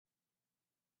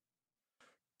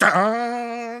You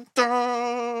gotta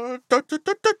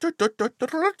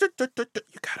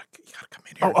come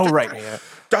in here. Oh, right.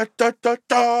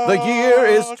 The year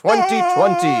is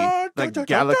 2020. The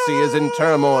galaxy is in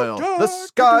turmoil. The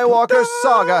Skywalker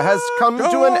saga has come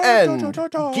to an end.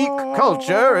 Geek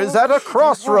culture is at a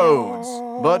crossroads.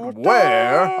 But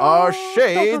where are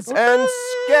Shades and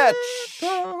Sketch?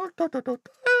 Oh,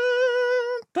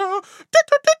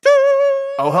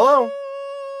 hello.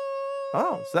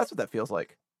 Oh, so that's what that feels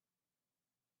like.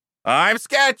 I'm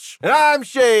Sketch. And I'm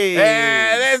Shades.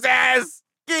 And this is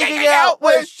Geeking Out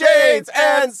with Shades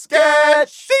and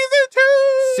Sketch. Season 2.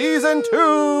 Season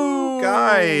 2.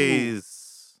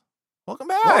 Guys, welcome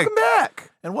back. Welcome back.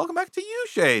 And welcome back to you,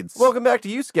 Shades. Welcome back to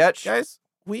you, Sketch. Guys,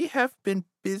 we have been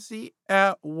busy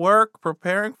at work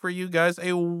preparing for you guys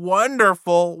a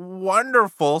wonderful,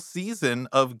 wonderful season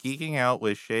of Geeking Out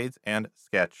with Shades and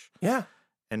Sketch. Yeah.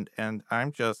 And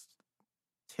I'm just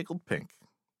tickled pink.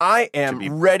 I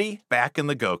am ready Back in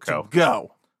the to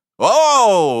go.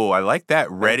 Oh, I like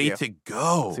that. Ready to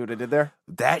go. See what I did there?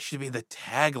 That should be the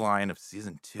tagline of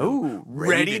season 2. Ooh,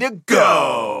 ready to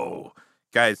go.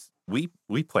 Guys, we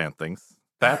plan things.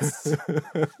 That's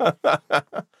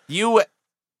you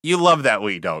love that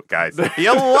we don't, guys.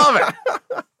 You love it.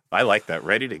 I like that.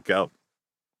 Ready to go.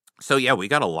 So yeah, we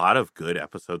got a lot of good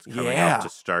episodes coming up to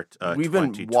start. We've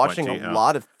been watching a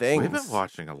lot of things. We've been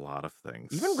watching a lot of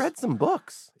things. Even read some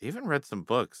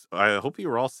books. I hope you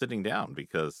were all sitting down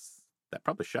because that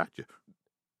probably shocked you.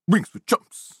 Rings with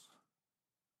jumps.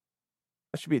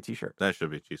 That should be a t-shirt.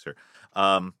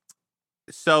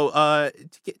 So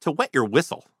to wet your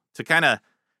whistle, to kind of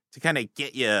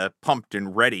get you pumped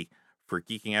and ready for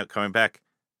Geeking Out coming back,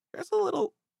 there's a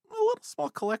little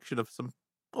small collection of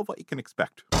what you can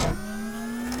expect.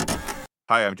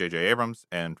 Hi, I'm J.J. Abrams,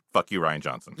 and fuck you, Rian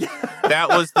Johnson. That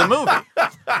was the movie.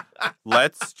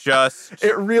 Let's just...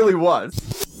 It really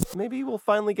was. Maybe we'll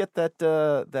finally get that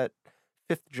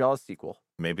fifth Jaws sequel.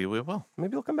 Maybe we will.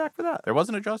 Maybe we'll come back for that. There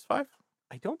wasn't a Jaws 5?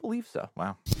 I don't believe so.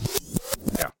 Wow.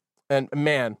 Yeah. And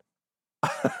man,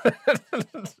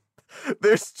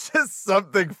 there's just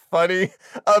something funny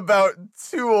about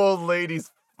two old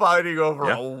ladies fighting over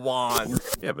a wand.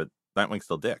 Yeah, but Nightwing's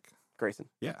still Dick. Grayson.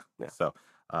 Yeah. So,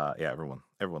 everyone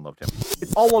loved him.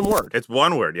 It's all one word. It's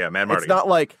one word. Yeah, Mad Mardigan. It's not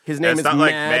like his name is not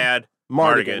like Mad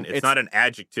Mardigan. It's not an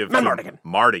adjective. Mad Mardigan.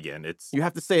 Mardigan. You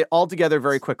have to say it all together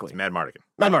very quickly. It's Mad Mardigan.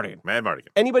 Mad Mardigan. Mad Mardigan.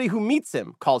 Anybody who meets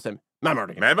him calls him Mad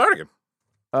Mardigan. Mad Mardigan.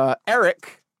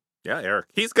 Eric. Yeah, Eric.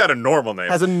 He's got a normal name.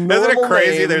 Has a normal Isn't it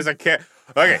crazy? name.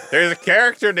 There's a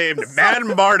character named Mad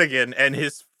Mardigan, and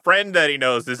his friend that he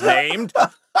knows is named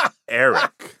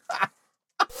Eric.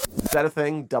 Is that a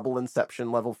thing? Double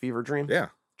Inception level fever dream? Yeah.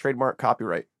 Trademark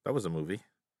copyright. That was a movie.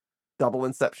 Double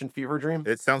Inception fever dream?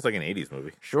 It sounds like an 80s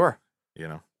movie. Sure. You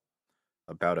know,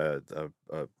 about an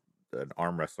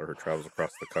arm wrestler who travels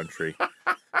across the country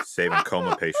saving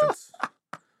coma patients.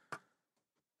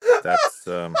 That's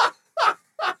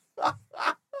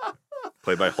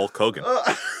played by Hulk Hogan.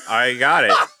 I got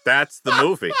it. That's the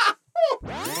movie.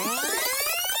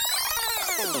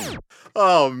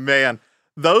 Oh man,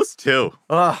 those two.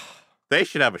 They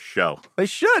should have a show. They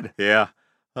should. Yeah.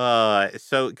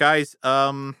 So guys,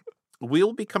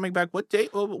 we'll be coming back. What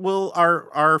date will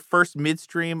our first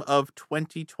midstream of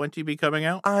 2020 be coming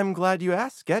out? I'm glad you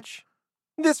asked, Sketch.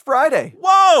 This Friday.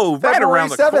 Whoa, right February around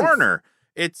the 7th. corner.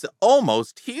 It's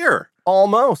almost here.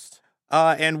 Almost.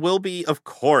 And we'll be, of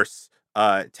course,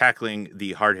 tackling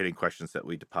the hard-hitting questions that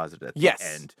we deposited at the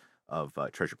end of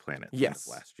Treasure Planet at the end of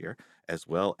last year, as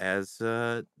well as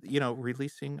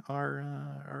releasing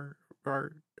our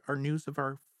news of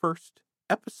our first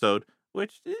episode,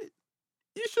 which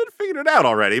you should have figured it out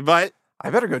already, but I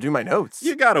better go do my notes.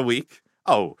 you got a week.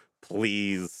 Oh,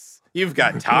 please. You've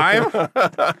got time.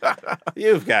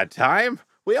 You've got time.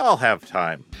 We all have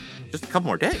time. Just a couple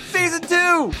more days. Season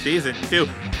 2. Season 2.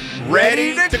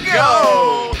 Ready to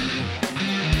go.